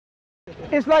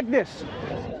is like this.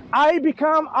 I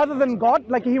become other than God,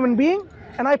 like a human being,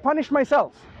 and I punish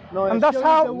myself. No, And that's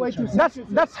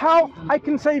how I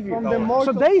can save you.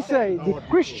 So they say the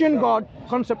Christian God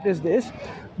concept is this: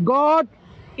 God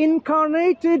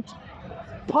incarnated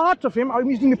part of him, I'm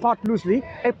using the part loosely,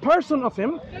 a person of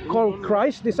him called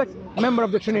Christ, the second member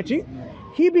of the Trinity.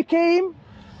 He became,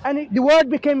 and the Word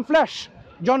became flesh,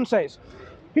 John says.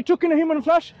 He took in a human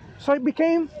flesh, so it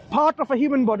became part of a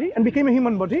human body and became a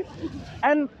human body,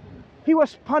 and he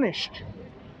was punished.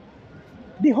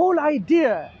 The whole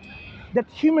idea that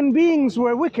human beings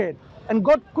were wicked and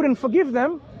God couldn't forgive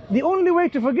them, the only way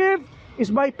to forgive is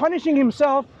by punishing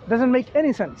himself, doesn't make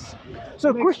any sense.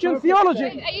 So Christian theology...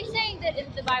 Are you saying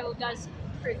that the Bible does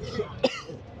prove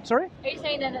it? Sorry? Are you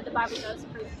saying that the Bible does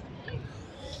prove it?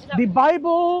 The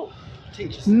Bible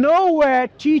nowhere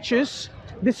teaches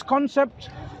this concept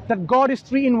that God is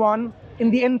three in one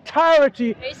in the entirety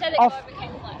You said that of... God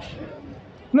became flesh.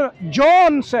 No,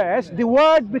 John says the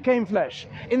Word became flesh.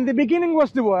 In the beginning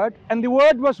was the Word, and the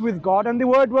Word was with God, and the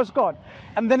Word was God.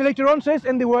 And then later on says,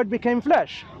 and the Word became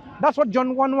flesh. That's what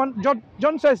John 1:1.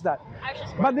 John says that.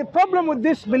 But the problem with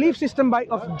this belief system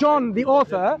of John, the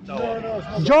author,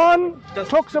 John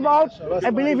talks about, I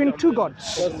believe, in two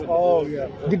gods.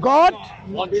 The God.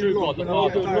 One true God, the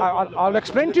Father. I'll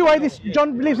explain to you why this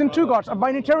John believes in two gods, a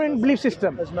binitarian belief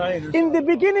system. In the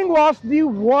beginning was the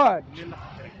Word.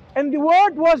 And the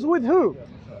Word was with who?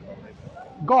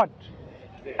 God.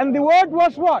 And the Word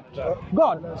was what?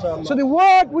 God. So the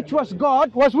Word which was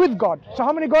God was with God. So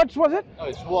how many gods was it? No,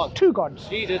 it's one. Two gods.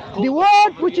 The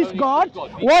Word which is God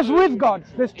was with God.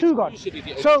 There's two gods.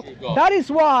 So that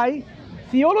is why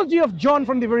theology of John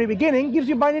from the very beginning gives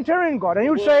you binitarian God. And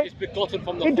you would say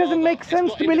it doesn't make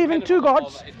sense to believe in two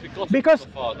gods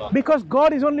because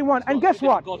God is only one. And guess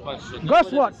what?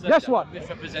 Guess what? Guess what?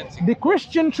 The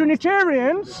Christian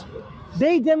Trinitarians,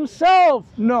 they themselves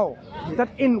know that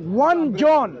in 1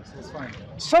 John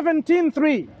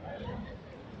 17:3,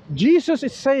 Jesus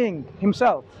is saying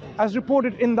himself, as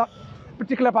reported in that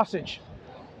particular passage.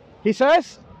 He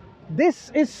says,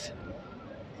 this is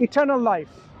eternal life,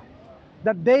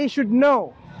 that they should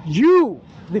know you,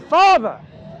 the Father,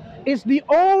 is the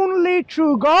only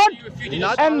true God,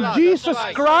 and Jesus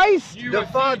Christ, the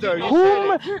Father,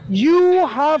 whom you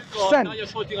have sent.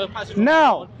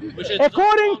 Now,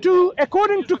 according to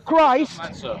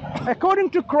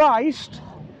Christ,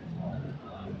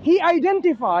 he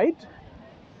identified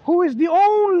who is the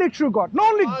only true God.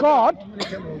 Not only God,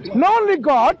 not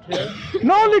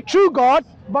only true God,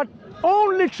 but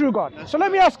only true God. So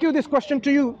let me ask you this question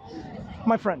to you,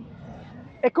 my friend.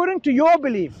 According to your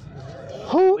belief,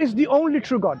 who is the only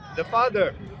true God? the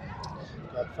Father.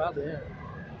 Father,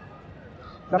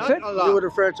 That's Not it? Allah. you would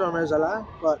refer to him as Allah,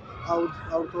 but I would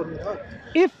call him God.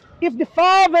 If the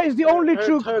Father is the only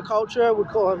true... Her culture would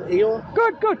call him Eon.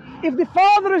 Good. If the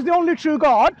Father is the only true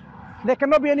God, there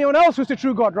cannot be anyone else who's the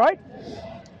true God, right?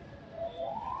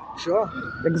 Sure.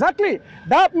 Exactly.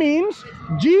 That means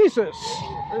Jesus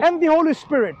and the Holy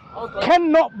Spirit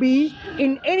cannot be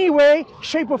in any way,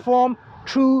 shape or form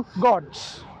true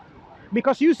gods.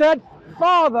 Because you said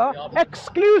Father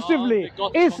exclusively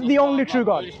is the only true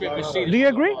God. Do you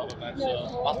agree?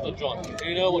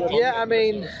 Yeah, I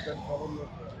mean,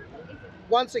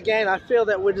 once again, I feel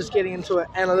that we're just getting into an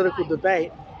analytical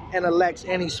debate and it lacks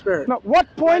any spirit. Now,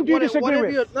 what point do you disagree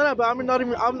with? No, but I'm not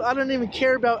even. I don't even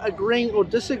care about agreeing or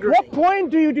disagreeing. What point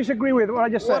do you disagree with what I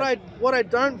just said? What I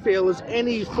don't feel is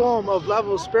any form of love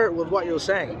or spirit with what you're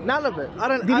saying. None of it.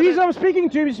 The reason I'm speaking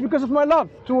to you is because of my love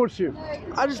towards you.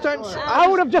 I just don't. I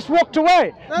would have just walked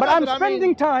away, but I'm but I spending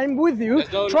mean- time with you,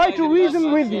 try to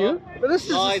reason with you. But this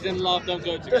is. Lies and love don't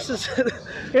go together. This is.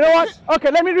 You know what?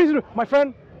 Okay, let me reason. My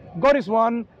friend, God is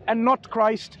one and not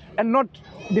Christ and not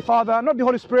the Father, not the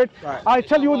Holy Spirit. Right. I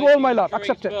tell you with all my love,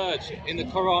 accept it. In the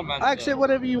Quran, man. I accept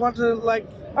whatever you want to like.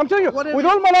 I'm telling you, with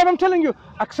all my love, I'm telling you,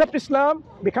 accept Islam,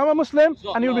 become a Muslim,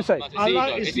 and you'll be safe.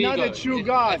 Allah is not a true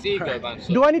God. It's ego,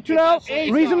 Mansur. Do I need to now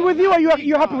reason with you, or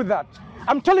you happy with that?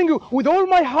 I'm telling you, with all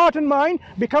my heart and mind,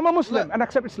 become a Muslim and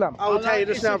accept Islam. I will tell you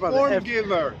this Allah now, is a brother.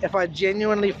 forgiver. If I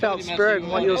genuinely felt spirit in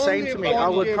what you're saying to me, I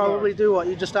would probably do what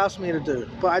you just asked me to do.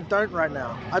 But I don't right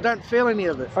now. I don't feel any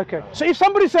of it. Okay, so if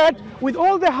somebody said, with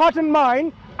all their heart and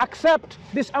mind, accept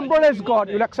this umbrella as God,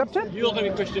 you'll accept it? You're going to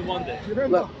be Christian one day.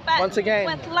 Look, But once again,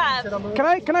 with love, Can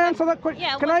I answer that question?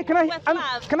 yeah, Can with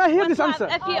love, can I hear with this love, answer?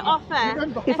 If you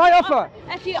offer, If I offer,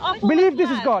 if you offer, believe with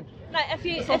this is love- God. No,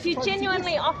 if you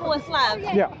genuinely offer with love,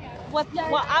 Yeah. what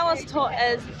I was taught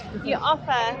is you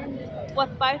offer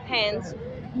with both hands,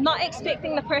 not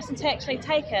expecting the person to actually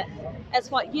take it.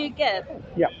 It's what you give,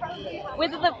 Yeah.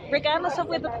 regardless of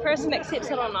whether the person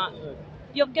accepts it or not.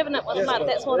 You've given it with love.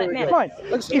 That's all that matters. Fine.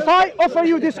 If I offer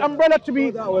you this umbrella to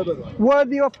be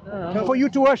worthy of, for you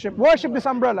to worship this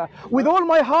umbrella with all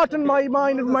my heart and my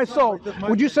mind and my soul,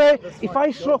 would you say, if I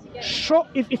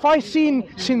if I see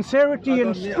sincerity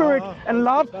and spirit and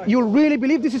love, you'll really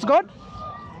believe this is God?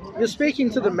 You're speaking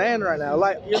to the man right now.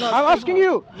 Like you're not. I'm asking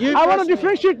you. I want to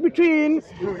differentiate between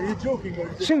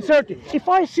sincerity. If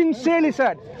I sincerely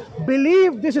said,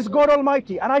 believe this is God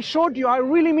Almighty, and I showed you I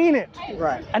really mean it,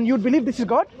 Right. and you'd believe this is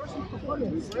God?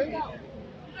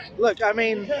 Look, I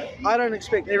mean, I don't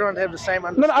expect everyone to have the same No,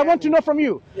 understanding. I want to know from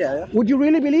you. Yeah. Would you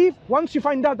really believe once you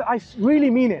find out that I really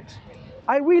mean it?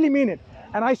 I really mean it.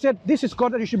 And I said, this is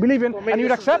God that you should believe in, and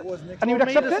you'd accept? And you'd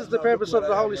accept This it? is the purpose of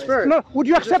the Holy Spirit. No, would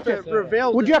you accept Just it? to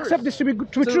reveal Would the you truth. accept this to be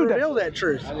To true reveal then? that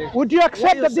truth. Would you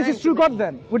accept you're that this saying is true to me- God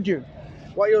then? Would you?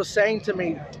 What you're saying to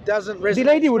me doesn't resonate The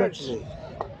lady wouldn't. spiritually.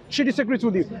 She disagrees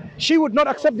with you. She would not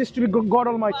accept this to be God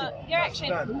Almighty. Well, you're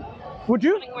actually Would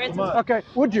you? putting words into Okay,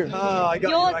 would you?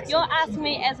 You're asking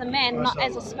me as a man, not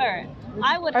as a spirit.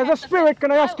 I would. As have a spirit,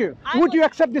 can I ask you, would you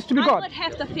accept this to be I God? would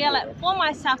have to feel it for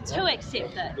myself to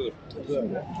accept it.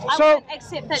 I So- wouldn't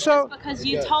accept it so just because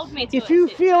you told me to. If you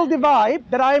accept feel it. the vibe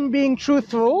that I'm being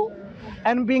truthful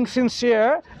and being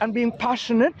sincere and being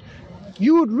passionate,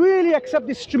 you would really accept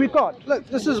this to be God. Look,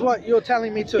 this is what you're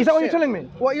telling me to Is that what you're accept. telling me?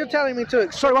 What you're telling me to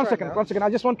accept. Sorry, one right second, now. one second. I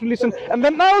just want to listen, and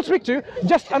then I'll speak to you.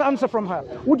 Just an answer from her.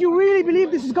 Would you really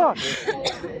believe this is God?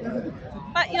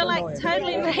 But you're like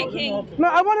totally making. No,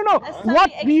 I want to know, silly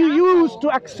what do you example. use to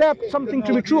accept something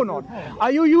to be true or not?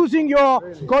 Are you using your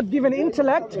God-given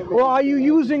intellect, or are you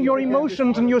using your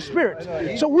emotions and your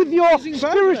spirit? So with your Using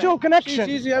both, spiritual man. connection,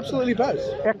 She's using absolutely both.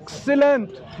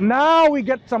 excellent. Now we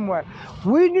get somewhere.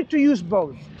 We need to use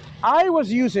both. I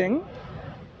was using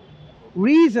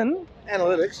reason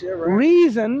Analytics, yeah, right.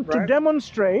 reason to Right.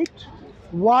 demonstrate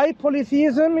why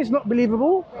polytheism is not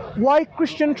believable, why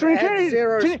Christian Add Trinitarian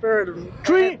zero spirit.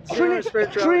 Add zero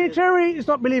spirituality. Trinitarian is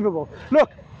not believable. Look,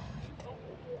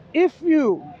 if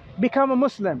you become a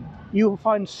Muslim, you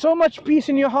find so much peace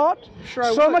in your heart, Sure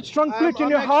I so would. much tranquility in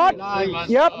your I'm heart.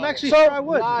 actually- Yep. I'm actually so, sure I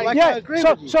would. Like, I yeah. agree So,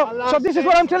 with you. so this is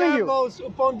what I'm telling you.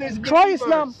 Try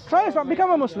Islam. Try Islam.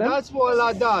 Become a Muslim. That's what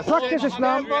Allah does. Practice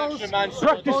Islam. Mansur.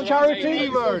 Practice charity.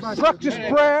 Believers. Practice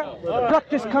prayer.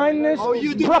 Practice kindness. Oh,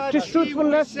 you do Practice not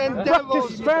truthfulness. send Practice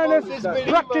devils fairness. upon these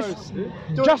Practice believers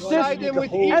to justice. side them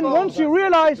with And evil. once you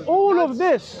realize all of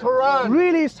this Quran.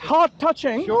 really is heart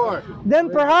touching, Sure. then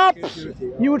perhaps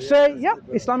you would say, "Yep,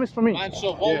 Islam is for me."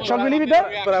 Mansur, what Shall we would leave it have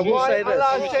there? been But I will reaction say this.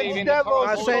 Allah sends devils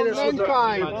I say this with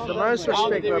mankind. the most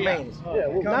respect I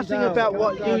mean. Nothing about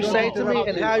what you say to me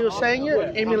and how you're saying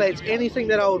it emulates anything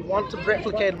that I would want to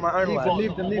replicate in my own life.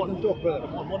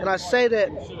 And I say that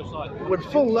with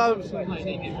full love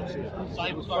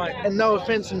and no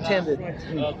offense intended.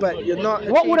 But you're not.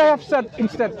 What would I have said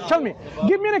instead? Tell me.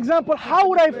 Give me an example. How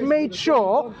would I have made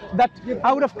sure that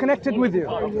I would have connected with you?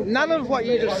 None of what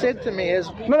you just said to me is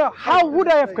No. How would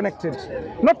I have connected?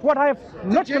 Not what I have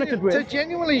not connected to with.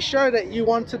 genuinely show that you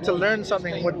wanted to learn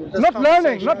something with this Not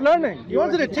learning. conversation. Not learning. You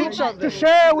wanted to teach something. To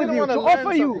share with didn't you. want To learn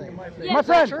offer you. something. My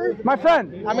friend. true? My friend.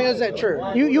 I mean, is that true?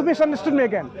 You misunderstood me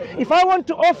again. If I want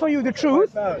to offer you the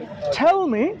truth, tell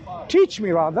me, teach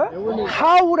me rather,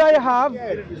 how would I have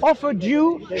offered you,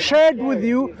 shared with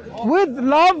you, with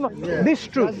love, this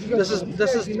truth?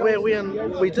 This is where we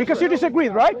differ. Because you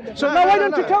disagreed, right? So No, now no, why no,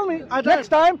 don't you no. tell me? I don't. Next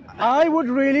time, I would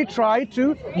really try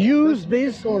to use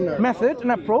this method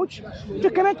and approach to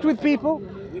connect with people.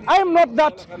 I am not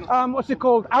that,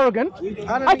 arrogant.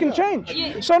 I can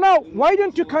change. So now, why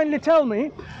don't you kindly tell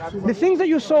me the things that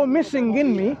you saw missing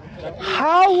in me,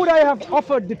 how would I have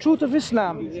offered the truth of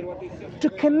Islam to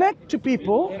connect to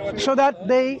people so that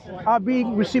they are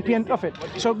being recipient of it?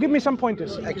 So give me some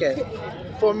pointers. Okay.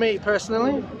 For me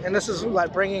personally, and this is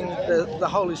like bringing the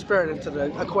Holy Spirit into the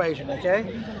equation, okay,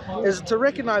 is to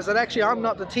recognize that actually I'm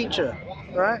not the teacher,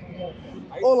 right?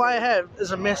 All I have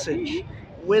is a message.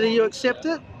 Whether you accept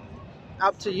it,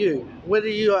 up to you. Whether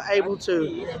you are able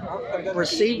to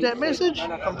receive that message,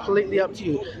 completely up to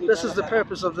you. This is the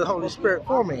purpose of the Holy Spirit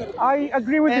for me. I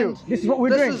agree with you. And This is what we're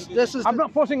this doing. is I'm the-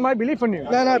 not forcing my belief on you.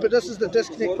 No, but this is the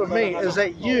disconnect for me, is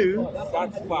that you are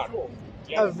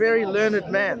a very learned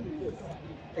man.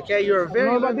 Okay, you're a I very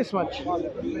don't know about learned, this much.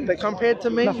 but compared to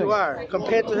me, Nothing. you are.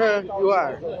 Compared to her, you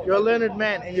are. You're a learned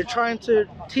man, and you're trying to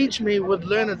teach me with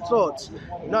learned thoughts,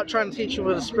 not trying to teach you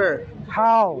with a spirit.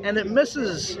 How? And it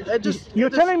misses. You're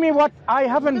telling me what I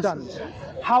haven't done.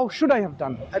 How should I have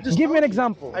done? I just Give me an told you.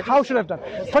 example. I just- How should I have done?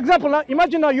 For example, now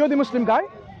imagine now you're the Muslim guy,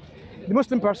 the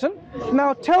Muslim person.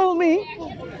 Now tell me,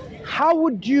 how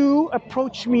would you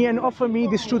approach me and offer me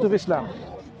this truth of Islam?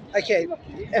 Okay,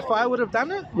 if I would have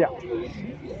done it, Yeah.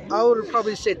 I would have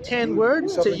probably said 10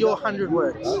 words to your 100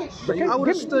 words. Okay, I would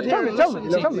have give- stood here and tell me,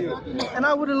 listened tell to me. you, and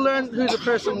I would have learned who the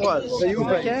person was.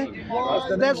 Okay,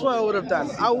 that's what I would have done.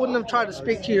 I wouldn't have tried to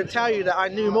speak to you to tell you that I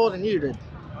knew more than you did.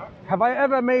 Have I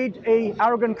ever made a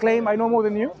arrogant claim? I know more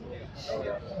than you.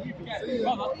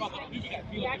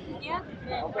 Yeah.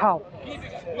 How?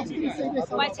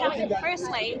 By telling,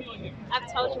 firstly,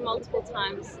 I've told you multiple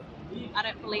times, I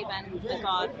don't believe in a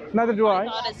God. Neither do My I.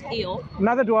 God is ill.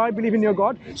 Neither do I believe in your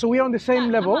God. So we are on the same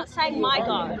I'm level. not saying my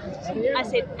God. I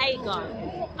said a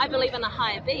God. I believe in a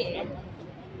higher being.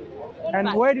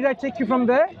 And where did I take you from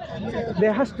there?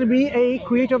 There has to be a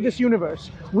creator of this universe.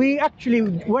 We actually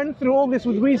went through all this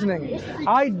with reasoning.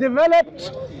 I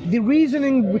developed the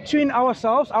reasoning between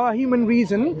ourselves, our human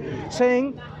reason,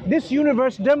 saying this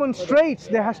universe demonstrates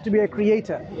there has to be a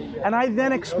creator. And I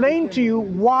then explained to you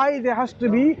why there has to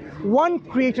be one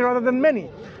creator rather than many.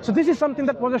 So this is something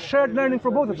that was a shared learning for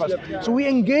both of us. So we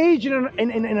engaged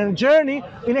in a journey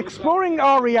in exploring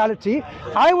our reality.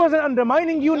 I wasn't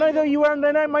undermining you, neither you were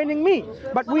undermining me.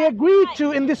 But we agreed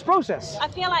to in this process. I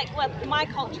feel like with my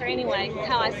culture anyway,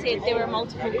 how I said there were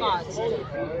multiple gods.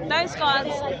 Those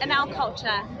gods in our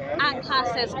culture aren't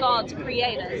classed as God's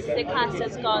creators. They're classed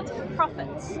as God's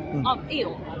prophets of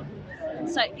Il.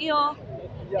 So Il,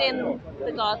 then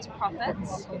the God's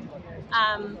prophets.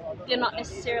 They're not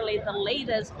necessarily the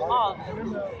leaders of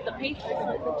the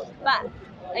people. But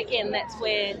again, that's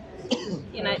where,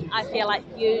 you know, I feel like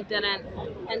you didn't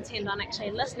intend on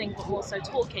actually listening but also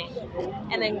talking.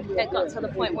 And then it got to the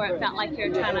point where it felt like you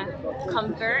were trying to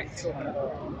convert.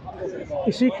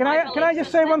 You see, can I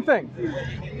just say one thing?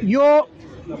 Your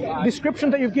description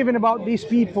that you've given about these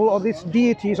people or these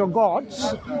deities or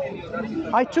gods,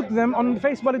 I took them on the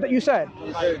face value that you said.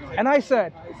 And I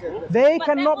said, they But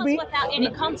cannot that was be without any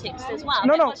context as well.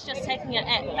 No, that no. was just taking it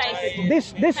at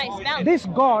face value. These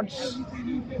gods,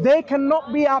 they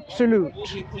cannot be absolute.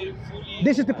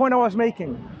 This is the point I was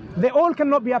making. They all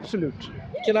cannot be absolute.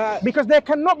 Can I? Because there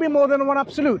cannot be more than one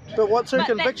absolute. But what's her But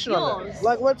that's conviction on yours. that?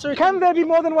 Like, what's her? Can there be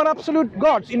more than one absolute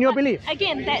gods in your But belief?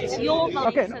 Again, that's your belief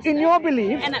Okay, system. in your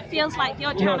belief, And it feels like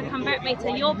you're trying to convert me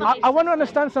to your belief. I want to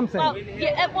understand something. Well,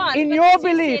 yeah, it was. In because your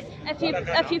you belief-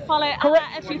 said if you follow Correct.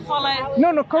 Allah, if you follow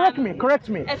No, correct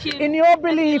me. if you, In your if you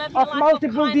belief live your of life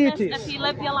multiple kindness, deities. if you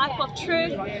live your life of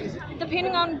truth,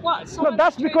 depending on what No, someone's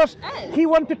that's truth because is. he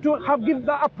wanted to give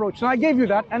that approach, and I gave you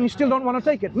that, and you still don't want to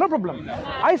take it. No problem.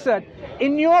 I said,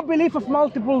 in your belief of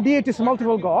multiple deities,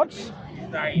 multiple gods,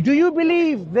 do you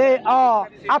believe they are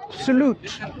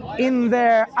absolute in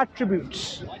their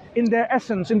attributes, in their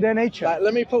essence, in their nature? Like,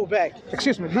 let me pull back.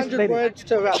 Excuse me, this 100 lady. words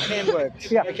to about 10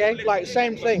 words. Yeah. Okay? Like,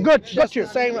 same thing. Good, got Just you. the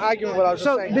same argument what I was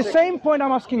So just saying. the same point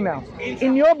I'm asking now.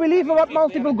 In your belief about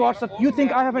multiple gods that you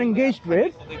think I haven't engaged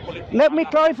with, let me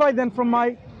clarify then from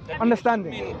my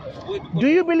understanding. Do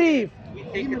you believe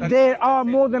there are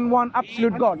more than one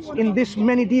absolute gods in this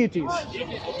many deities?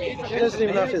 She doesn't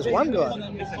even know if there's one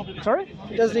God. Sorry?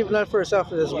 She doesn't even know for herself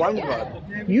if there's one God.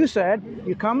 You said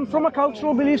you come from a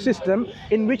cultural belief system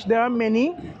in which there are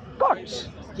many gods.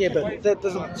 Yeah, but that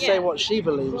doesn't say what she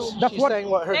believes. That's She's what- saying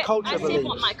what her culture I said believes.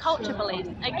 what my culture believes.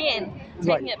 Again,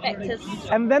 Right. taking it back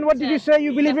to And then what did you say?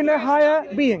 You believe in a higher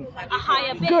being. a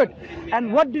higher being. Good.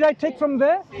 And what did I take from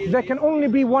there? There can only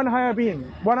be one higher being,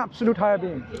 one absolute higher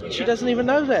being. She doesn't even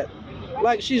know that.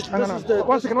 Like, she's. Hang This on, is the.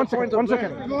 one this is second, the one second, point of one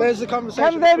learning. second. There's the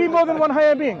conversation. Can there be more than one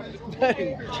higher being?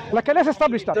 one? Like, let's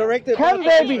establish that. Directed Can by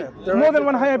there the be president. more than Directed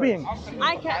one by higher the being?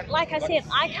 I can, like I said,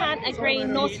 I can't agree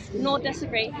nor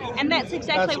disagree, and that's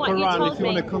exactly That's what you Quran told if you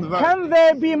want to me. convert. Can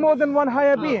there be more than one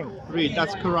higher being? Read,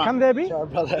 that's Quran. Can there be? Sorry,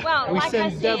 brother. Well, We like I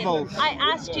send said, devils. I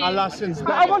asked you. Allah sends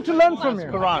But I want to learn from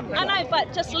That's you. Quran. I know,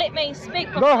 but just let me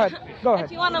speak. Go ahead, go ahead.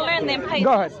 If you want to learn, then please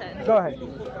Go ahead, listen. go ahead.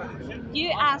 You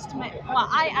asked me, well,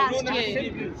 I asked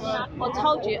you, or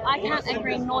told you, I can't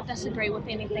agree nor disagree with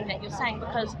anything that you're saying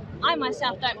because I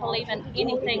myself don't believe in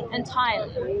anything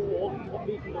entirely.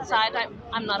 So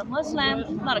I'm not a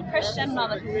Muslim, not a Christian,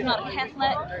 not a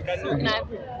Catholic. You know,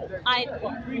 I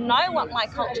know what my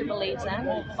culture believes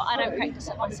in, but I don't practice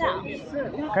it myself.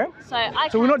 Okay.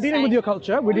 So We're not can't dealing say- with your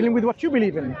culture, we're dealing with what you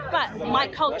believe in. But my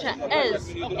culture is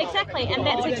exactly, and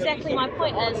that's exactly my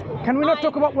point. Is Can we not I-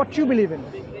 talk about what you believe in?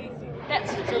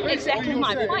 That's exactly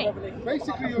my point.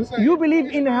 You believe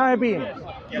in a higher being.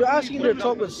 You're asking her to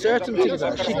talk with certainty,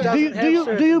 though. She doesn't Do you, have do you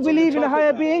certainty believe to in a talk higher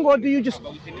about. being, or do you just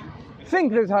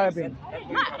think there's a higher being?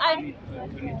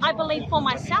 I believe for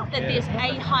myself that there's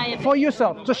a higher. For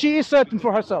yourself. So she is certain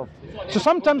for herself. So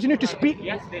sometimes you need to speak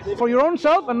for your own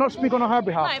self and not speak on her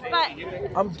behalf. No,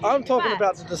 but I'm talking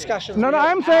about the discussions. No, we no,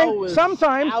 have I'm saying hours,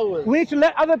 sometimes hours. we need to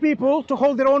let other people to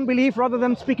hold their own belief rather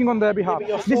than speaking on their behalf. But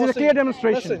you're This is a forcing- clear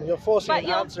demonstration. Listen, you're forcing but an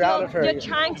answer out of her. you're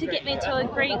trying to get me to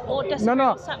agree or disagree No,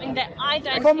 no. with something that I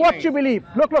don't. From what think. you believe.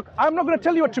 Look, I'm not going to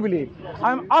tell you what to believe.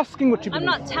 I'm asking what you I'm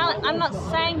believe. not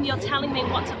saying you're telling me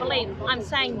what to believe. I'm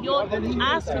saying you're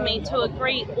asking me to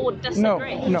agree or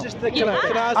disagree. No. Can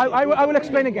I I will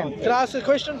explain again. Can I ask a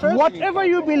question first? Whatever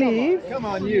you believe, Come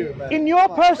on, you, man. in your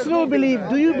personal belief,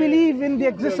 do you believe in the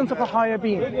existence of a higher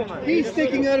being? He's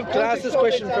taking out of Can I ask this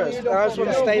question first? And I just want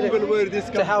to state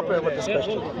it to help her with this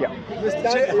question. Yeah.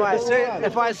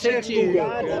 If I said to you,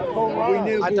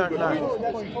 I don't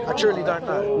know, I truly don't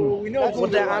know,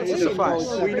 would that answer suffice?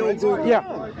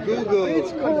 Yeah. Google.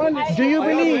 Do you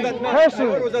believe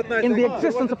personally in the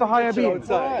existence of a higher being?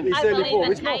 I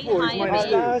believe in a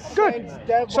higher being.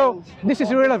 Good. So this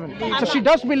is irrelevant. So she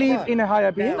does believe in a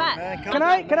higher being. But Can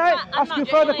I ask you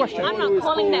further question? I'm not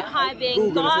calling that high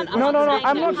being God. No,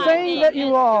 I'm not saying that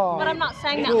you are. But I'm not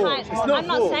saying that high. I'm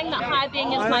not saying that high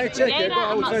being is my creator.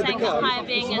 I'm not saying that high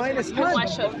being is who I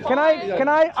should follow. Can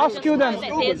I ask you then?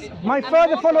 My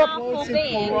further follow-up.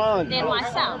 Being than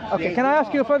myself. Okay. Can I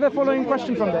ask you a further following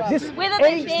question from that? This Whether that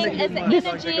being is an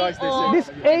energy or this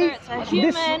whether age, it's a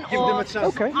human or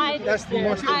okay.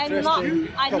 I'm not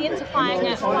identifying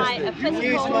it by a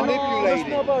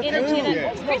physical or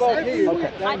energetic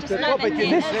expression. I just know that there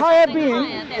This is higher something being,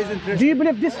 higher than- do you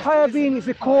believe this higher being is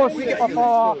the cause of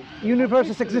our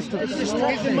universe's existence? He's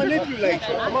a manipulator.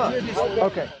 Come on.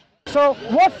 Okay. So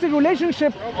what's the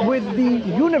relationship with the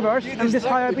universe and this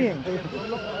higher being? I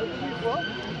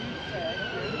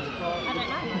don't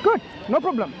know. Good, no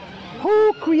problem.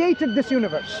 Who created this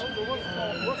universe?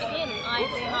 Again, I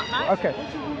do not know. Okay.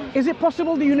 Is it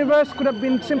possible the universe could have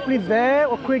been simply there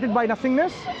or created by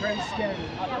nothingness?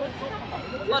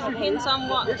 Well, it depends on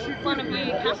what point of view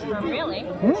you come from, really.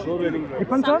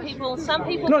 Depends on? Some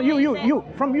people. No, believe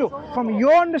that- from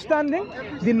your understanding,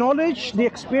 the knowledge, the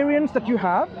experience that you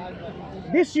have,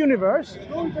 this universe,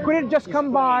 could it just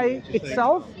come by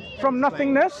itself from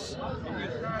nothingness?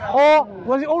 Or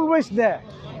was it always there?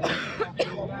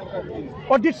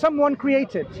 Or did someone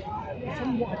create it?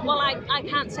 Well, I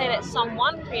can't say that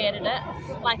someone created it.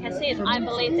 Like I said, I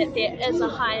believe that there is a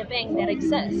higher being that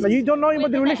exists. But you don't know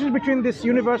about the relationship between this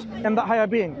universe and that higher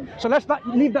being. So let's not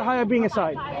leave that higher being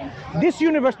aside. This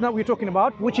universe that we're talking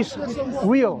about, which is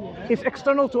real, is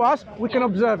external to us, we can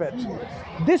observe it.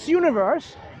 This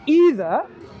universe either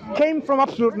came from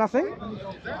absolute nothing,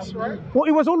 or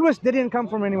it was always, they didn't come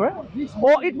from anywhere,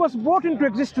 or it was brought into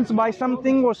existence by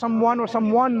something or someone or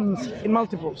someones in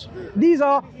multiples. These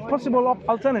are possible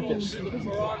alternatives.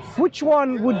 Which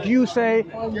one would you say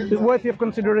is worthy of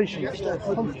consideration? Good.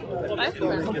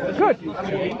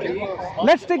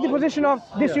 Let's take the position of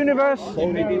this universe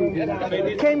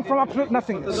came from absolute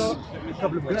nothingness.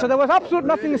 So there was absolute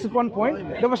nothingness at one point.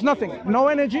 There was nothing. No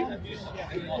energy,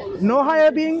 no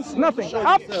higher beings, nothing.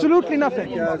 Absolutely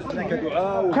nothing.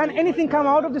 Can anything come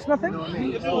out of this nothing?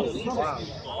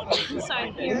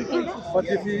 Sorry.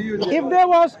 If there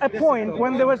was a point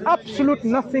when there was absolute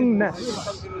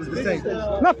nothingness,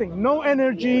 nothing, no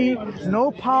energy,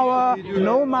 no power,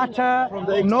 no matter,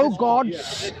 no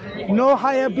gods, no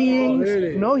higher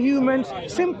beings, no humans,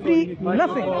 simply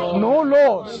nothing, no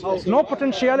laws, no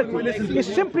potentiality. It's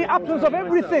simply absence of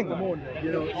everything.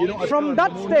 From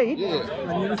that state,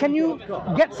 can you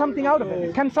get something out of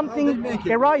it? Can something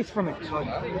arise from it?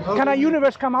 Can a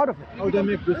universe come out of it? How they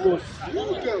make the force?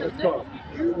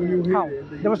 How?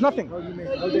 There was nothing.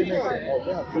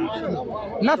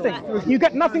 Nothing. You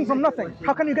get nothing from nothing.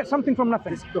 How can you get something from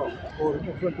nothing?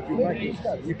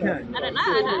 You can. I don't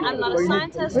know. I'm not a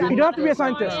scientist. You don't have to be a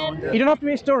scientist. You don't have to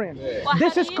be a historian. Well,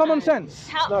 This how is do you common know? sense.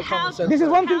 How This is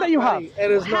one thing that you have.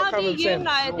 It is not How do common you sense.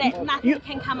 know that nothing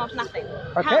can come of nothing?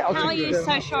 Okay, I'll How are take you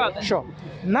so sure of it? Sure.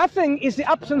 Nothing is the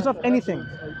absence of anything.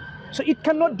 So it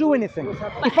cannot do anything.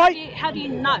 But how do you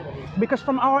know? Because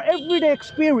from our everyday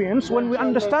experience, when we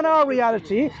understand our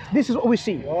reality, this is what we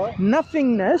see.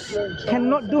 Nothingness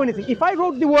cannot do anything. If I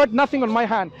wrote the word nothing on my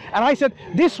hand and I said,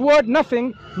 this word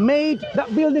nothing made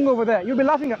that building over there, you'd be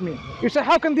laughing at me. You say,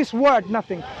 how can this word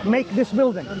nothing make this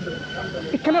building?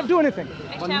 It cannot do anything.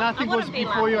 Actually, Nothing I was wouldn't be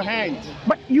before your laughing. hand.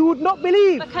 But you would not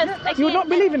believe. Because You would not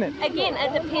believe in it. Again,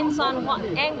 it depends on what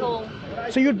angle.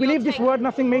 So you'd believe this word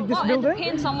nothing made this Well, building? it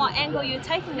depends on what angle you're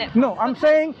taking that. No, I'm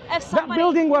saying If that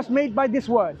building was made by this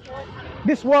word.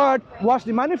 This word was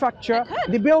the manufacturer, It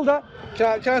could. the builder,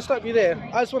 Can I stop you there?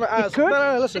 I just want to ask. could.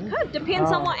 No, listen. Good.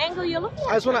 Depends on what angle you're looking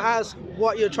I at. just want to ask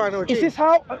what you're trying to achieve. Is this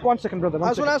how? One second, brother. I One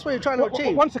just want to second. ask what you're trying to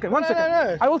achieve. One second. One No, second.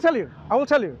 no. I will tell you. I will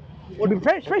tell you. Be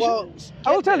patient. Well,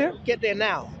 I will tell you. Get there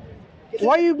now.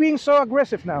 Why are you being so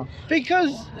aggressive now?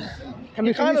 Because Can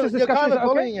we finish this you're discussion? kind of Is that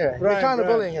okay? bullying her. You're kind of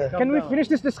bullying her. Can we finish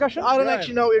this discussion? I don't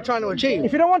actually know what you're trying to achieve.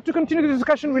 If you don't want to continue the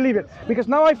discussion, we leave it. Because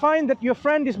now I find that your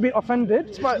friend is being offended.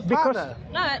 It's my because partner.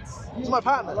 No, it's It's my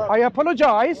partner. I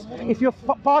apologize if your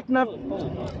partner,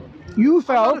 you I'm not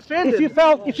felt, offended. if you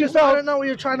felt, I felt, don't know what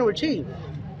you're trying to achieve.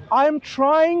 I'm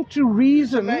trying to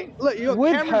reason Look, your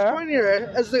with camera's her. pointing at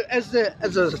her as the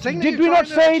thing. that Did you're we not trying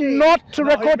to say achieve. not to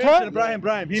record her?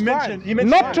 Brian, he It's mentioned, fine. he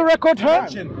mentioned Not to record her?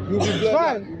 It's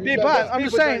fine, but I'm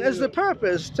just saying, is the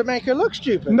purpose to make her look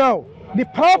stupid? No. The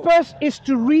purpose is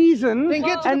to reason Then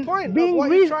get to the and point of being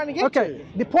what you're trying to get okay.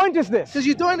 to. The point is this. Because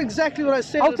you're doing exactly what I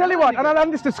said. I'll at tell the you what, and beginning. I'll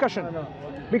end this discussion.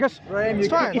 Because It's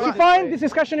fine. if you right. find this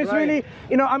discussion is really,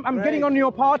 I'm getting on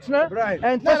your partner. Right.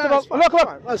 And No, first no, of all, that's fine, look, that's look.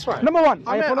 fine, that's fine. Number one,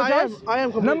 I I am- apologize. I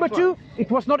am completely Number two,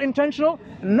 it was not intentional.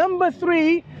 Number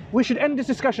three, we should end this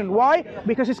discussion. Why?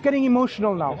 Because it's getting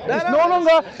emotional now. It's no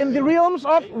longer in the realms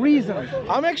of reason.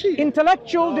 I'm actually.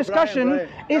 Intellectual discussion Brian.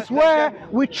 is where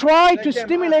we try to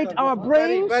stimulate our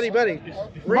brains. Buddy.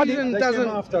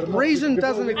 Reason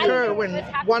doesn't occur when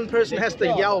one person has to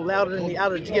yell louder than the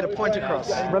other to get a point across.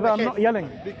 Brother, I'm not yelling.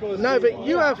 No, but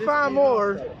you are far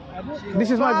more This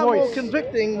is my more voice.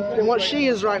 convicting than what she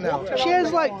is right now. She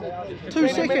has like 2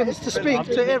 seconds to speak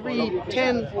to every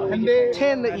 10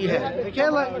 that you have. Okay,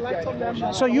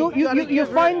 like So you're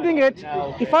finding it.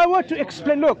 If I were to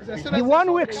explain, look, the one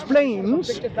who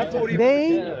explains, they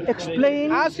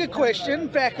explain. ask a question,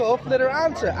 back off, let her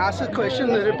answer. Ask a question,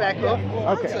 let her back off,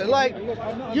 Okay. answer. Like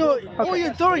all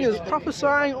you're doing is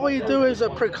prophesying. All you do is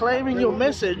proclaiming your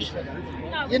message.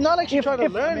 You're not actually trying to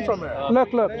learn from her.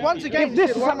 Look. Once again, If this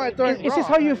you said, is, what am I doing is this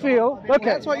wrong? how you feel? Okay.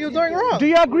 That's what you're doing wrong. Do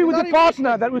you agree with Not your even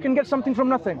partner that we can get something from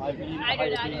nothing? I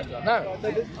do. No.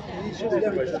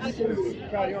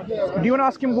 Do you want to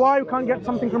ask him why we can't get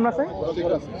something from nothing?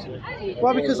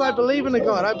 Well, because I believe in a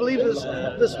God. I believe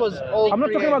this was all I'm not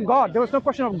talking created. about God. There was no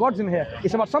question of gods in here.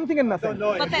 It's about something and nothing.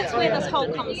 but that's where this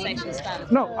whole conversation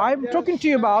started. No, I'm talking to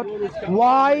you about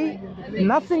why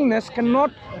nothingness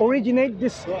cannot originate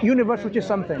this universe, which is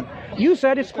something. You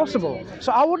said it's possible.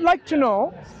 So I would like to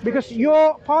know, because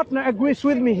your partner agrees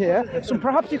with me here, so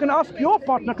perhaps you can ask your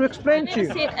partner to I explain never to you.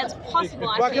 said it's possible.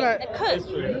 I Well, said it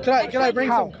could. Can I bring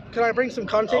How? some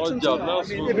context into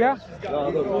it? Yeah?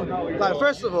 Like,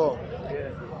 first of all,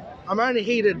 I'm only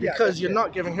heated because you're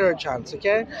not giving her a chance,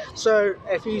 okay? So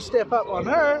if you step up on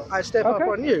her, I step up Okay.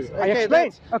 on you. I Okay, explain.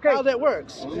 that's Okay. how that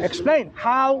works. Explain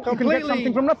how you can get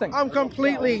something from nothing. I'm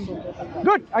completely.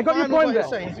 Good, I got your fine with point what there. you're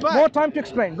saying, but- More time to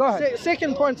explain. Go ahead.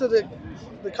 Second point to the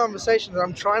conversation that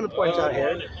I'm trying to point out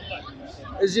here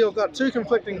is you've got two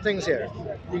conflicting things here.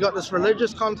 You got this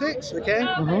religious context, okay?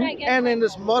 And then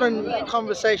this modern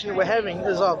conversation that we're having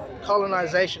is of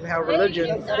colonization, how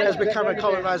religion has become a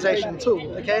colonization tool,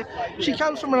 okay? She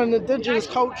comes from an indigenous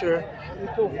culture.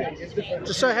 It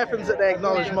just so happens that they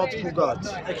acknowledge multiple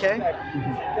gods, okay?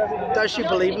 Does she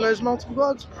believe in those multiple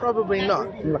gods? Probably not.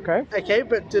 Okay. Okay,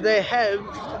 but do they have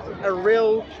a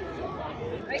real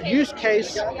use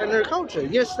case in their culture?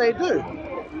 Yes, they do.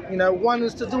 You know, one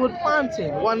is to do with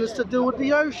planting, one is to do with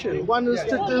the ocean, one is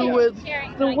to do with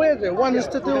the weather, one is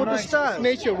to do with the stars.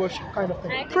 Nature worship kind of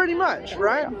thing. Pretty much,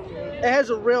 right? It has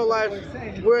a real life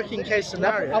working case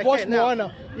scenario. I've watched now,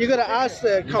 Moana. you got to ask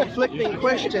the conflicting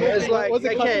question is like, What's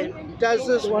it okay, does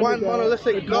this one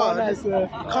monolithic God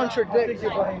contradict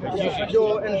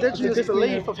your indigenous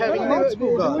belief of having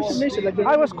multiple gods?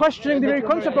 I was questioning the very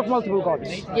concept of multiple gods.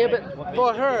 Yeah, but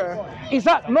for her, Is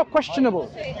that not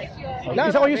questionable? no,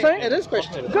 Is that what you're saying? It is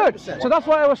questionable. Good. 100%. So that's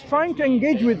why I was trying to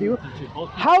engage with you.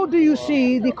 How do you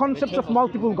see the concept of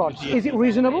multiple gods? Is it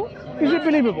reasonable? Is it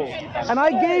believable? And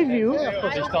I gave you,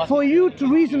 for you to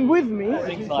reason with me,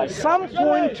 some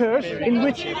pointers in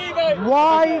which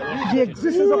why the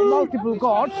existence of multiple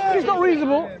gods is not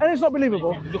reasonable and it's not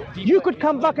believable. You could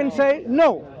come back and say,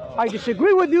 no, I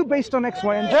disagree with you based on X,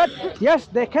 Y, and Z. Yes,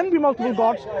 there can be multiple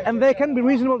gods and they can be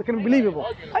reasonable, they can be believable.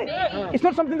 It's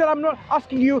not something that I'm not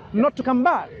asking you not to come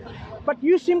back. But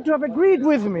you seem to have agreed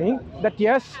with me that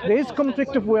yes, there is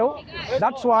conflict of will.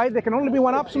 That's why there can only be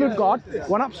one absolute God,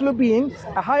 one absolute being,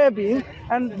 a higher being.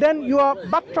 And then you are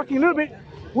backtracking a little bit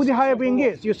who the higher being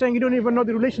is. You're saying you don't even know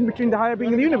the relation between the higher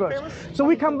being and the universe. So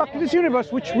we come back to this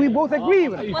universe, which we both agree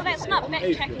with. Well, that's not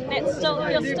backtracking. That's still,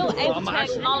 you're still able to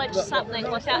acknowledge something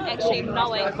without actually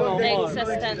knowing the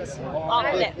existence of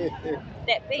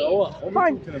that being.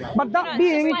 Fine, but that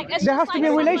being, there has to be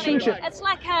a relationship. It's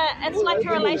like a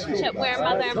relationship where a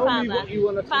mother and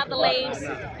father. Father leaves.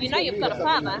 You know you've got a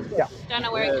father. Yeah. Don't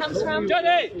know where he comes from.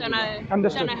 Johnny!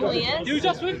 Understood. Don't know who he is. You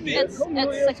just with me? It's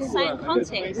the same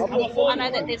context. I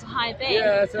know that there's a high being.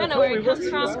 Don't know where he comes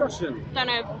from. Don't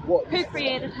know who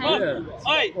created him.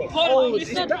 Hold on.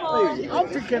 Stood for. I'm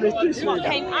thinking it's this What one.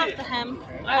 came after him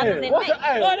other than me.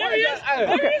 Oh, there he is!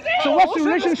 Okay, so what's the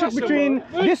relationship between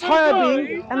this higher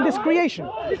being and this creation?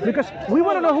 Because we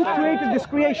want to know who created this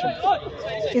creation.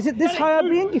 Is it this higher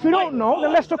being? If you don't know,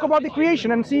 then let's talk about the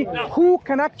creation and see who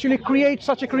can actually create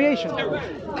such a creation.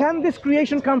 Can this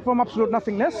creation come from absolute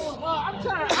nothingness?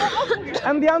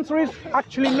 And the answer is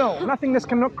actually no. Nothingness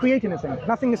cannot create anything.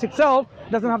 Nothingness itself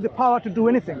doesn't have the power to do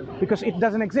anything because it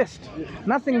doesn't exist.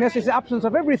 Nothingness is the absence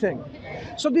of everything.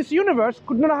 So this universe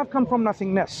could not have come from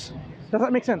nothingness. Does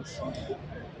that make sense?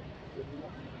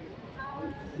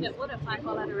 It would if I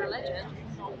followed a religion.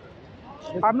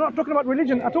 I'm not talking about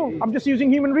religion at all. I'm just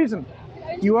using human reason.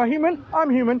 You are human, I'm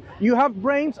human. You have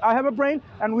brains, I have a brain,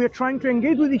 and we are trying to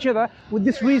engage with each other with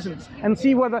these reasons and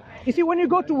see whether... You see, when you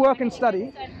go to work and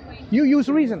study, you use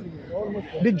reason.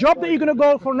 The job that you're going to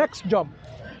go for next job,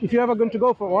 if you're ever going to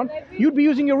go for one, you'd be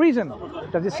using your reason.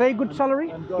 Does it say good salary?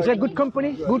 Is it a good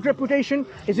company? Good reputation?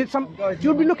 Is it some...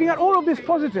 You'll be looking at all of these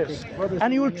positives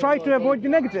and you will try to avoid the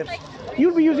negatives.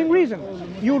 You'll be using reason.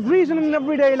 You would reason in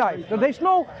everyday life. So there's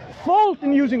no fault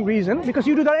in using reason because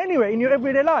you do that anyway in your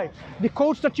everyday life. The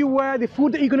coats that you wear, the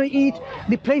food that you're going to eat,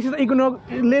 the places that you're going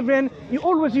to live in, you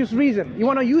always use reason. You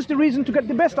want to use the reason to get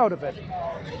the best out of it.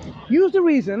 Use the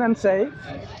reason and say,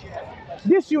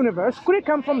 this universe, could it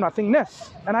come from nothingness?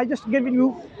 And I just gave you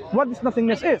what this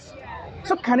nothingness is.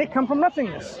 So can it come from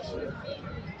nothingness?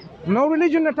 No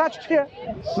religion attached here.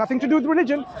 Nothing to do with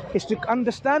religion. It's the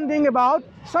understanding about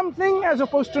something as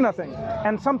opposed to nothing.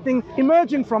 And something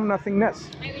emerging from nothingness.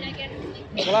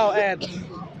 Well, I'll add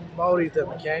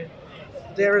Maoridom, okay?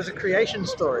 There is a creation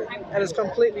story, and it's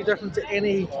completely different to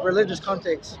any religious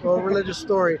context or religious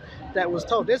story that was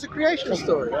told. There's a creation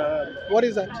story. What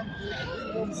is that?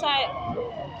 So,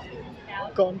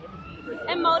 Go on.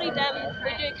 in Māoridom,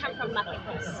 we do come from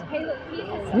nothingness.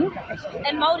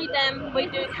 In Māoridom, we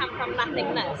do come from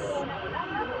nothingness.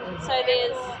 So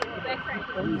there's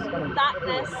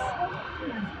darkness,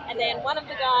 and then one of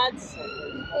the gods,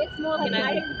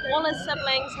 all his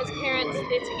siblings, his parents,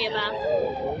 they're together.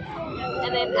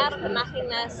 And then out of the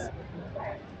nothingness,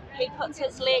 he puts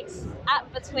his legs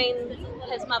up between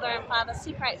his mother and father,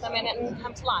 separates them, and it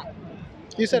comes light.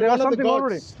 You said There was one of the something gods.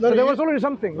 already. No, So there you- was already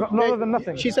something, not other than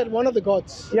nothing. She said one of the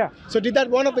gods. Yeah. So did that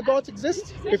one of the gods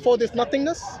exist before this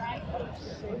nothingness?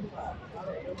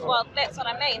 Well, that's what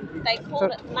I mean. They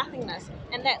called it nothingness.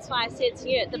 And that's why I said to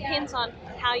you, it depends on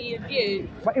how you view.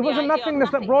 But it the wasn't idea of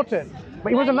nothingness that brought it.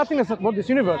 But it wasn't nothingness that brought this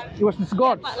universe. It was this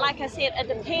God. But like I said, it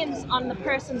depends on the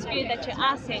person's view that you're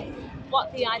asking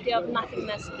what the idea of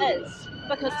nothingness is.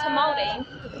 Because to Māori,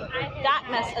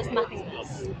 darkness is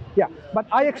nothingness. Yeah. But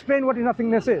I explained what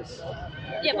nothingness is.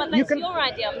 Yeah, but You that's can- your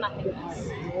idea of nothingness.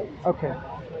 Okay.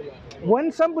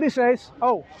 When somebody says,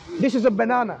 oh, this is a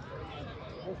banana,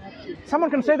 someone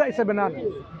can say that it's a banana.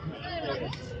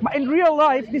 But in real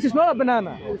life, this is not a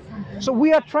banana. So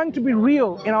we are trying to be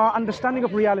real in our understanding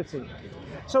of reality.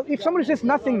 So if somebody says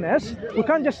nothingness, we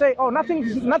can't just say, oh,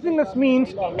 nothingness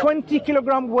means 20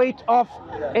 kilogram weight of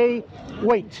a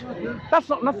weight. That's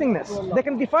not nothingness. They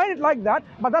can define it like that,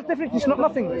 but that definitely is not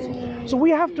nothingness. So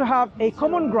we have to have a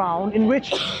common ground in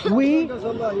which we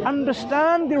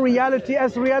understand the reality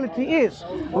as reality is,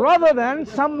 rather than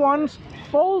someone's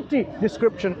faulty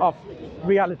description of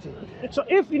reality. So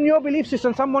if in your belief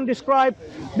system someone described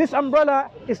this umbrella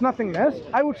is nothingness,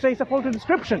 I would say it's a faulty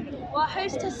description. Well,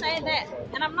 who's to say that?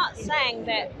 And I'm not saying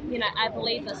that, I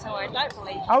believe this or I don't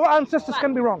believe it. Our ancestors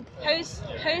can be wrong. Who's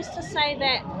to say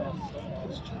that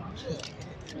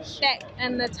back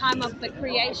in the time of the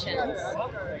creations,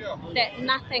 that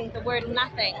nothing, the word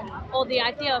nothing, or the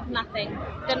idea of nothing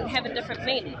didn't have a different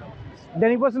meaning?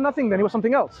 Then it wasn't nothing, then it was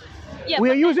something else. Yeah, We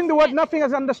are but using the that's- word nothing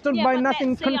as understood Yeah, by but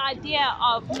nothing. that's the idea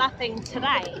of nothing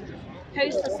today.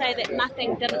 Who's to say that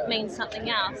nothing didn't mean something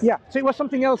else? Yeah, so it was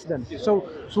something else then. So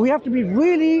we have to be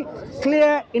really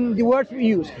clear in the words we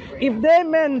use. If they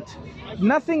meant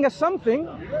nothing as something,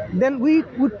 then we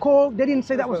would call, they didn't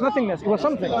say that was nothingness, it was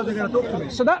something.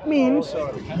 So that means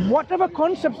whatever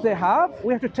concepts they have,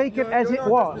 we have to take it as it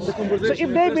was. So if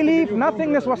they believe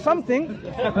nothingness was something,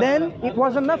 then it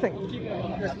wasn't nothing.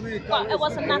 Well, it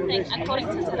wasn't nothing according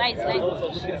to today's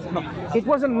language. It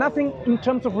wasn't nothing in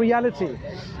terms of reality.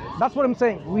 That's what I'm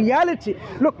saying. Reality.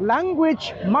 Look,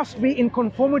 language must be in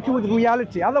conformity with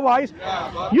reality. Otherwise,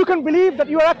 you can believe that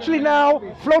you are actually now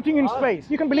floating in space.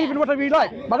 You can believe in whatever you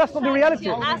like, but that's not the reality.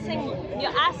 You're asking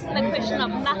the question of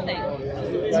nothing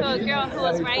to a girl who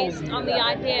was raised on the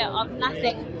idea of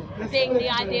nothing being the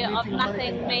idea of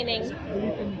nothing, meaning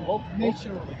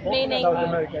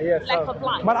lack of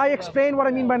life. But I explain what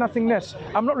I mean by nothingness.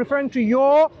 I'm not referring to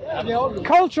your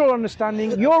cultural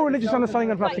understanding, your religious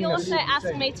understanding of But you're nothingness. also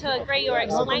asking me to agree or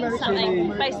explain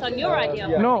something based on your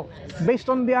idea. No, based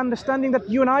on the understanding that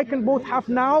you and I can both have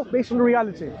now, based on the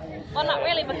reality. Well, not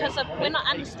really, because we're not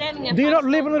understanding it. Do you not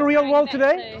I'm live in the real going world back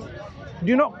today? Do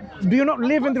you not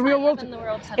live in the real world? In the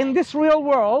world today. In this real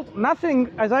world,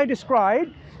 nothing, as I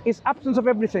described, is absence of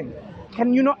everything.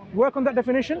 Can you not work on that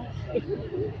definition?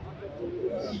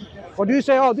 Or do you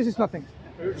say, oh, this is nothing?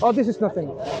 Oh, this is nothing.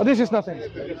 Oh, this is nothing.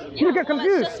 You get Well,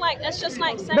 confused. it's just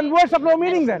like saying. Then words have no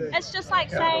meaning then. It's just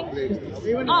like saying.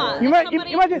 You might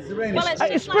imagine, Well, it's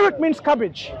just spirit like, means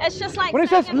cabbage. it's just like When it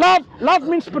saying says love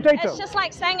means potato. It's just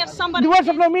like saying if somebody. The words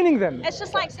have no meaning then. It's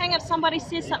just like saying if somebody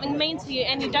says something mean to you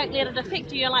and you don't let it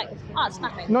affect you, you're like, oh, it's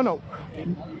nothing. No.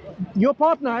 Your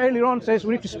partner earlier on says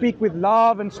we need to speak with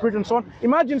love and spirit and so on.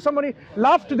 Imagine somebody,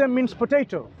 love to them means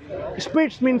potato,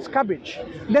 spirit means cabbage.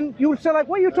 Then you will say like,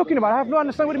 what are you talking about? I have no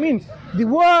understanding what it means. The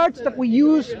words that we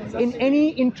use in any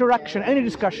interaction, any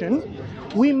discussion,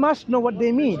 we must know what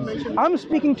they mean. I'm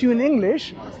speaking to you in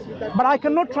English, but I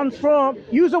cannot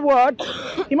use a word.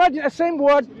 Imagine a same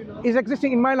word is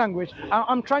existing in my language.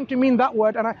 I'm trying to mean that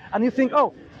word, and you think,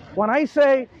 oh, when I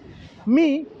say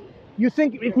me, you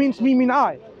think it means me, mean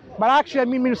I. But actually I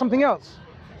mean something else.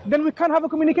 Then we can't have a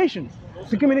communication.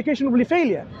 The communication will be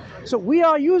failure. So we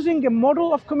are using a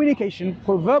model of communication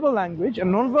called verbal language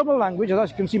and non-verbal language, as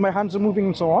you can see my hands are moving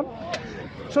and so on,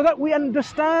 so that we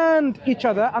understand each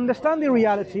other, understand the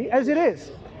reality as it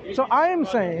is. So I am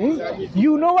saying,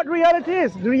 you know what reality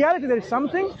is. The reality, there is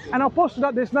something, and opposed to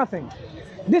that there's nothing.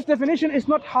 This definition is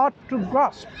not hard to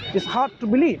grasp, it's hard to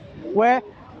believe, where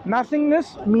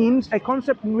nothingness means a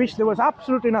concept in which there was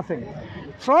absolutely nothing.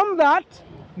 From that,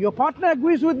 your partner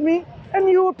agrees with me, and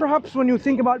you perhaps, when you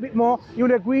think about it a bit more, you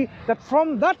will agree that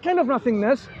from that kind of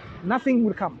nothingness, nothing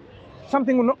will come.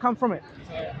 Something will not come from it.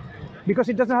 Because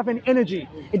it doesn't have any energy,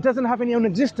 it doesn't have any own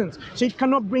existence, so it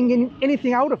cannot bring in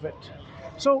anything out of it.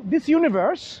 So this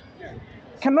universe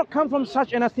cannot come from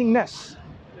such a nothingness,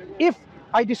 if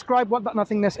I describe what that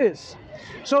nothingness is.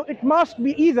 So it must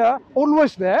be either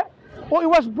always there, or it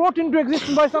was brought into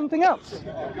existence by something else.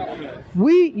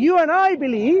 You and I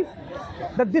believe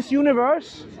that this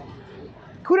universe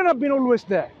couldn't have been always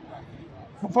there,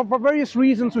 for various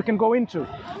reasons we can go into.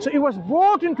 So it was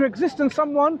brought into existence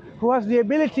someone who has the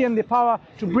ability and the power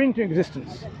to bring to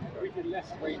existence.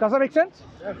 Does that make sense?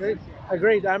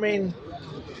 Agreed. I mean,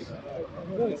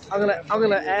 I'm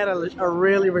gonna add a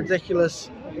really ridiculous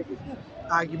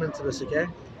argument to this, okay?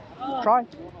 Try.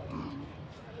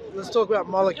 Let's talk about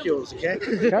molecules, okay?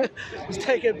 Okay. Let's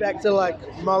take it back to like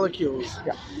molecules.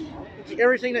 Yeah.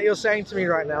 Everything that you're saying to me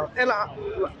right now, and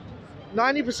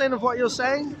 90% of what you're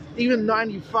saying, even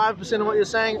 95% of what you're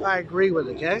saying, I agree with,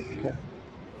 okay? Okay.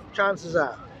 Chances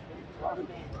are.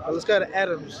 But let's go to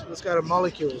atoms, let's go to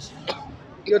molecules.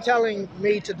 You're telling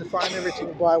me to define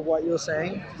everything by what you're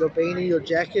saying, your beanie, your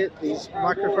jacket, these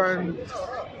microphone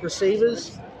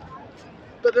receivers,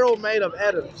 but they're all made of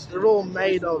atoms, they're all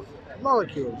made of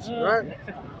molecules, right?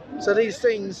 So these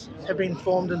things have been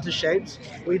formed into shapes.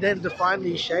 We then define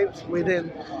these shapes. We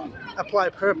then apply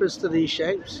purpose to these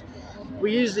shapes.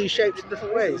 We use these shapes in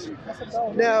different ways.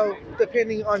 Now,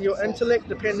 depending on your intellect,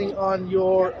 depending on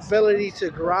your ability to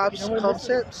grasp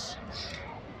concepts,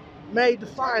 may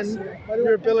define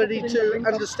your ability to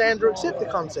understand or accept the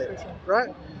concept,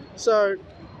 right? So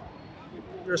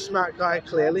you're a smart guy,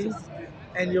 clearly,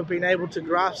 and you've been able to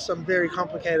grasp some very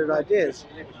complicated ideas.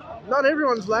 Not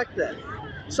everyone's like that.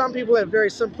 Some people have very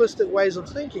simplistic ways of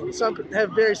thinking. Some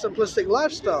have very simplistic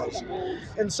lifestyles.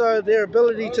 And so their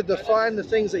ability to define the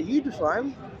things that you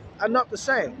define are not the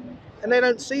same. And they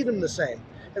don't see them the same.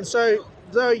 And so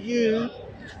though you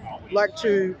like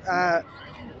to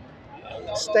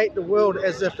state the world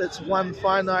as if it's one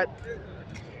finite,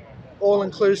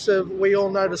 all-inclusive, we all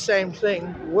know the same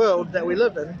thing world that we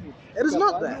live in, it is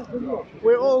not that.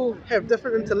 We all have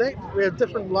different intellect, we have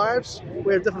different lives,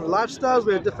 we have different lifestyles,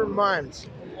 we have different minds.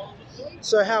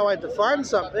 So how I define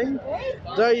something,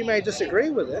 though you may disagree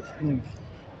with it,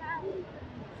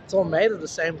 it's all made of the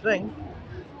same thing.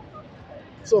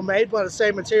 It's all made by the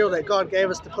same material that God gave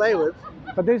us to play with.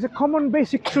 But there's a common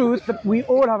basic truth that we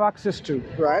all have access to.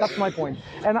 Right. That's my point.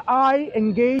 And I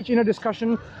engage in a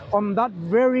discussion on that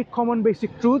very common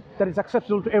basic truth that is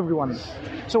acceptable to everyone.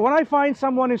 So when I find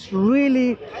someone is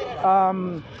really,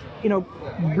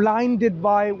 blinded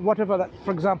by whatever, that,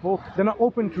 for example, they're not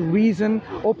open to reason,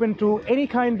 open to any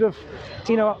kind of,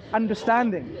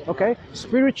 understanding, okay,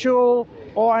 spiritual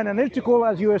or analytical,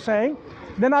 as you were saying,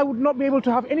 then I would not be able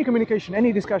to have any communication,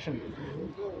 any discussion.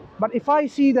 But if I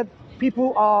see that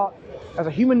people are, as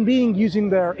a human being, using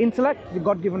their intellect, the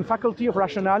God-given faculty of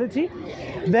rationality,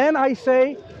 then I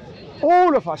say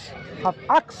all of us have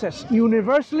access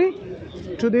universally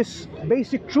to this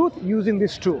basic truth using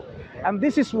this tool. And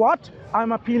this is what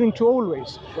I'm appealing to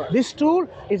always. Right. This tool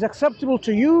is acceptable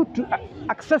to you,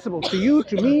 accessible to you,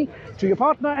 to me, to your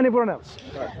partner, and everyone else.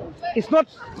 Right. It's not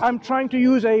I'm trying to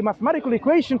use a mathematical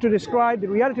equation to describe the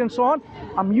reality and so on.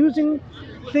 I'm using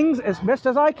things as best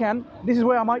as I can. This is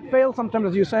where I might fail sometimes,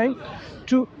 as you're saying,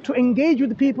 to engage with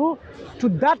the people to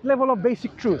that level of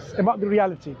basic truth about the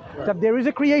reality. Right. That there is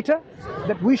a creator,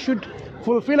 that we should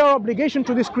fulfill our obligation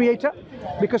to this creator,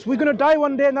 because we're going to die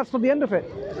one day and that's not the end of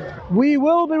it. We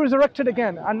will be resurrected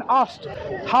again and asked,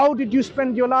 how did you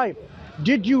spend your life?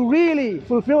 Did you really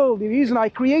fulfill the reason I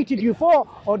created you for,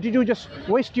 or did you just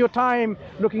waste your time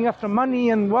looking after money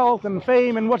and wealth and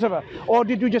fame and whatever? Or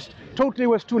did you just totally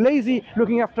was too lazy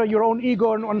looking after your own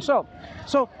ego and oneself?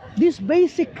 So this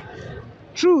basic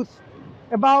truth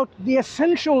about the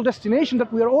essential destination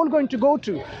that we are all going to go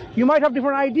to, you might have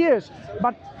different ideas,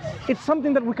 but it's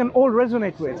something that we can all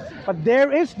resonate with. But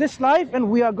there is this life and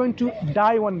we are going to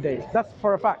die one day. That's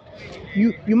for a fact.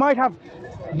 You might have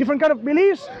different kind of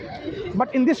beliefs,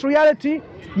 but in this reality,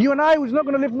 you and I was not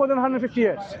going to live more than 150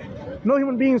 years. No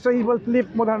human being is able to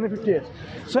live more than 150 years.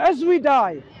 So as we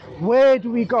die, where do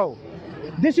we go?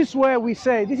 This is where we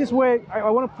say, this is where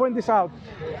I want to point this out.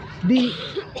 The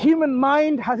human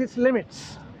mind has its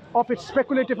limits of its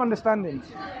speculative understanding.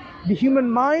 The human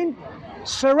mind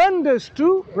surrenders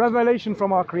to revelation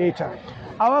from our Creator.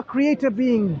 Our Creator,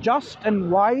 being just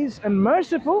and wise and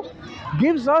merciful,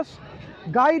 gives us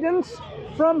guidance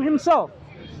from Himself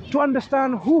to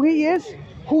understand who He is,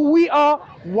 who we are,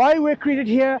 why we're created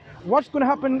here, what's going to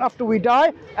happen after we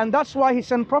die. And that's why He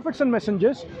sent prophets and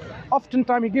messengers.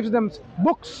 Oftentimes He gives them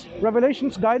books,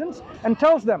 revelations, guidance, and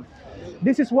tells them,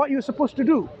 this is what you're supposed to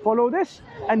do. Follow this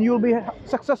and you'll be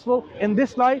successful in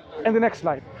this life and the next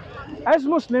life. As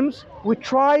Muslims, we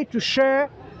try to share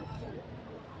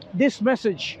this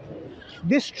message,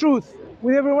 this truth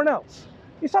with everyone else.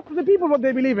 It's up to the people what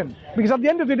they believe in. Because at the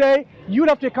end of the day, you'll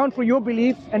have to account for your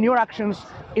belief and your actions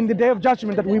in the day of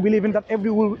judgment that we believe in, that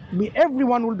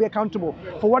everyone will be accountable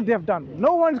for what they have done.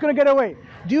 No one's going to get away.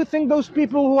 Do you think those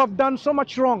people who have done so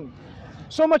much wrong,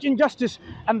 so much injustice,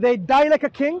 and they die like a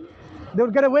king, they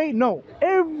will get away? No.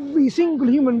 Every single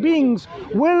human beings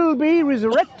will be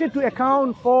resurrected to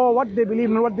account for what they believe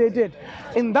and what they did.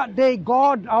 In that day,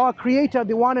 God, our Creator,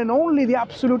 the one and only, the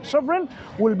absolute sovereign,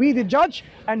 will be the judge,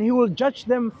 and He will judge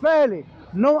them fairly.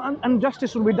 No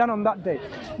injustice will be done on that day.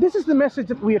 This is the message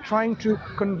that we are trying to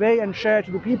convey and share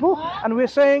to the people, and we're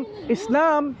saying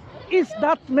Islam is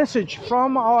that message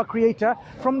from our Creator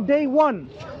from day one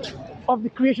of the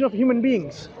creation of human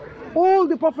beings. All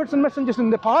the prophets and messengers in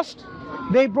the past,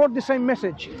 they brought the same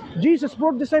message. Jesus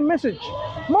brought the same message.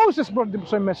 Moses brought the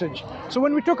same message. So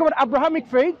when we talk about Abrahamic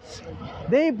faiths,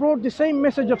 they brought the same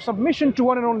message of submission to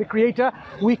one and only Creator.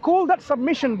 We call that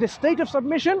submission, the state of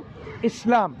submission,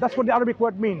 Islam. That's what the Arabic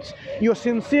word means. Your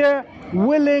sincere,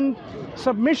 willing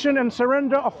submission and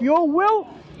surrender of your will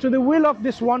to the will of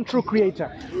this one true Creator.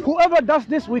 Whoever does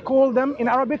this, we call them in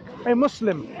Arabic a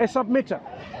Muslim, a submitter.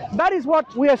 That is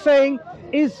what we are saying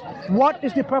is what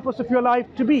is the purpose of your life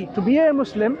to be a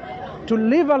Muslim, to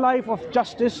live a life of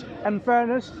justice and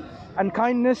fairness and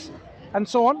kindness and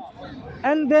so on.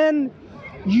 And then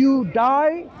you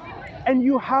die and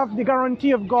you have the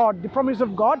guarantee of God, the promise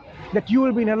of God, that you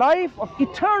will be in a life of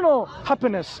eternal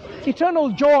happiness, eternal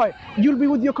joy. You'll be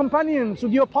with your companions,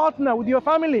 with your partner, with your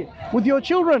family, with your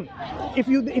children, if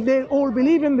they all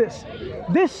believe in this.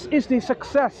 This is the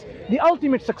success, the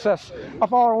ultimate success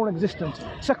of our own existence.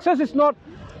 Success is not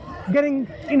getting,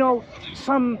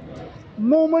 some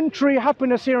momentary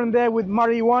happiness here and there with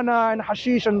marijuana and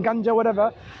hashish and ganja,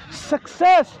 whatever.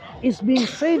 Success is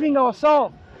saving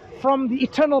ourselves from the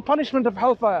eternal punishment of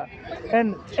hellfire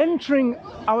and entering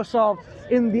ourselves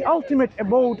in the ultimate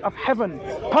abode of heaven,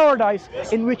 paradise,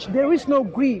 in which there is no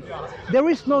grief, there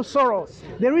is no sorrow,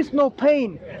 there is no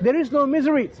pain, there is no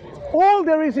misery. All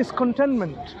there is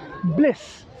contentment,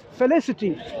 bliss,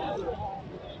 felicity,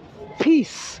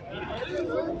 peace,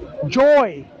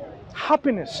 joy,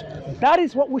 happiness. That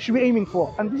is what we should be aiming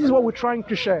for, and this is what we're trying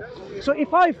to share. So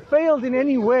if I failed in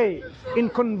any way in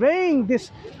conveying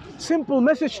this simple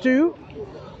message to you,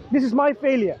 this is my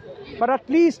failure. But at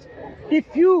least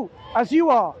if you, as you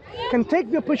are, can take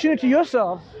the opportunity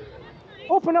yourself,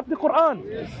 open up the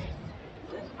Quran,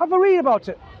 have a read about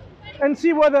it, and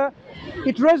see whether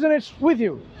it resonates with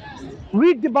you.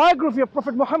 Read the biography of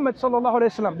Prophet Muhammad sallallahu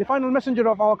alaihi wasallam, the final messenger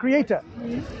of our Creator.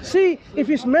 See if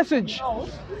his message,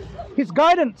 his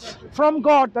guidance from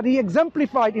God that he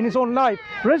exemplified in his own life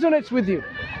resonates with you.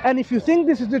 And if you think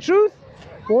this is the truth,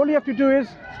 all you have to do is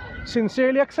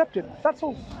sincerely accept it. That's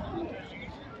all.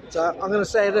 So I'm going to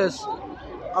say this.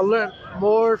 I learned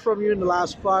more from you in the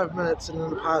last 5 minutes than in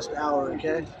the past hour,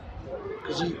 okay?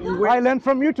 Because I learned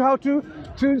from you to how to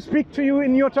speak to you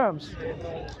in your terms.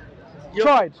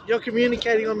 Tried. You're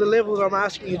communicating on the level that I'm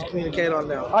asking you to communicate on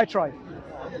now. I tried.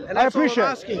 And I that's all I'm appreciate.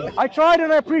 asking. I tried,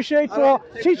 and I appreciate for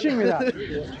teaching me that.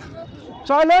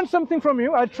 So I learned something from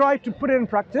you. I try to put it in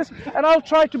practice, and I'll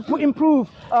try to improve,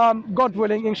 God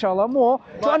willing, inshallah, more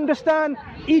to understand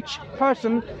each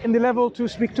person in the level to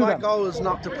speak to My them. goal is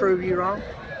not to prove you wrong,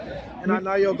 and I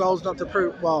know your goal is not to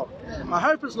prove. Well, I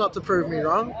hope it's not to prove me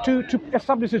wrong. To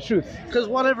establish the truth. Because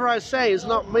whatever I say is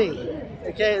not me.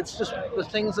 Okay, it's just the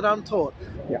things that I'm taught.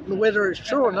 Yeah. Whether it's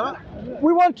true or not,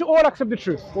 We want to all accept the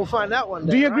truth. we'll find out one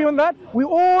day. Do you agree right? on that? We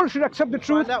all should accept the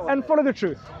truth out one and day. follow the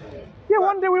truth. Yeah,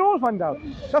 one day we'll all find out.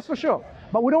 That's for sure.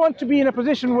 But we don't want to be in a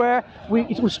position where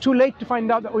it was too late to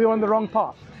find out that we were on the wrong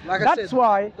path. Like I That's said,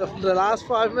 why. the last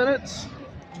 5 minutes,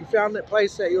 you found that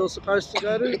place that you're supposed to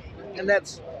go to, and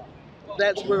that's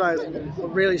when I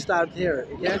really started to hear it.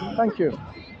 Okay, Thank you.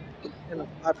 and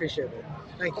I appreciate it.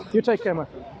 Thank you. You take care, man.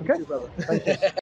 Okay? Thank you, brother. Thank you.